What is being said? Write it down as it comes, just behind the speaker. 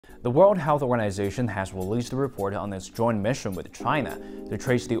The World Health Organization has released a report on its joint mission with China to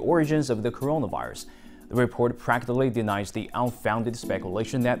trace the origins of the coronavirus. The report practically denies the unfounded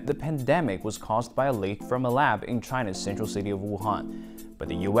speculation that the pandemic was caused by a leak from a lab in China's central city of Wuhan. But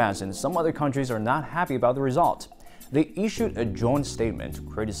the US and some other countries are not happy about the result. They issued a joint statement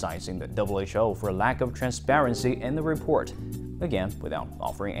criticizing the WHO for lack of transparency in the report, again without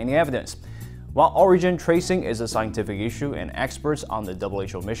offering any evidence. While origin tracing is a scientific issue and experts on the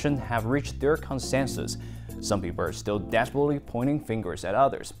WHO mission have reached their consensus, some people are still desperately pointing fingers at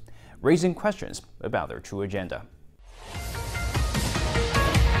others, raising questions about their true agenda.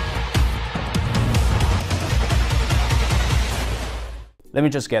 Let me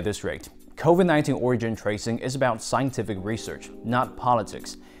just get this straight. COVID-19 origin tracing is about scientific research, not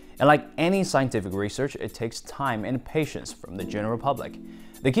politics. And like any scientific research, it takes time and patience from the general public.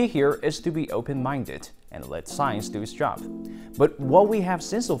 The key here is to be open-minded and let science do its job. But what we have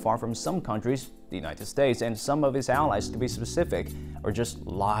seen so far from some countries, the United States and some of its allies to be specific, are just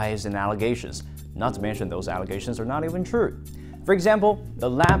lies and allegations, not to mention those allegations are not even true. For example, the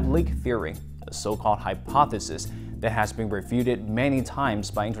lab leak theory, a so-called hypothesis that has been refuted many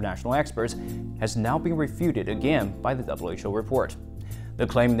times by international experts, has now been refuted again by the WHO report. The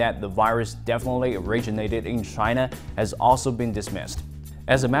claim that the virus definitely originated in China has also been dismissed.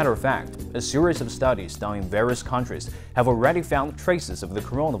 As a matter of fact, a series of studies done in various countries have already found traces of the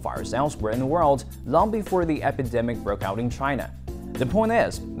coronavirus elsewhere in the world long before the epidemic broke out in China. The point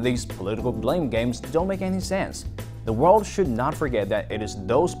is, these political blame games don't make any sense. The world should not forget that it is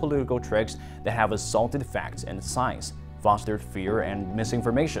those political tricks that have assaulted facts and science, fostered fear and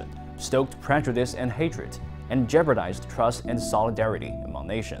misinformation, stoked prejudice and hatred, and jeopardized trust and solidarity among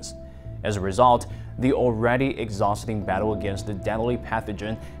nations. As a result, the already exhausting battle against the deadly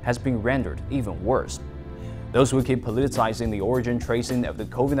pathogen has been rendered even worse. Those who keep politicizing the origin tracing of the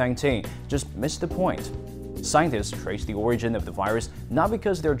COVID-19 just miss the point. Scientists trace the origin of the virus not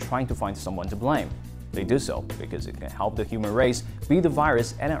because they're trying to find someone to blame. They do so because it can help the human race beat the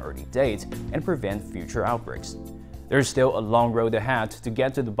virus at an early date and prevent future outbreaks. There's still a long road ahead to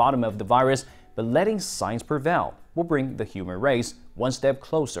get to the bottom of the virus, but letting science prevail will bring the human race one step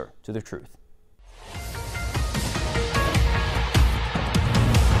closer to the truth.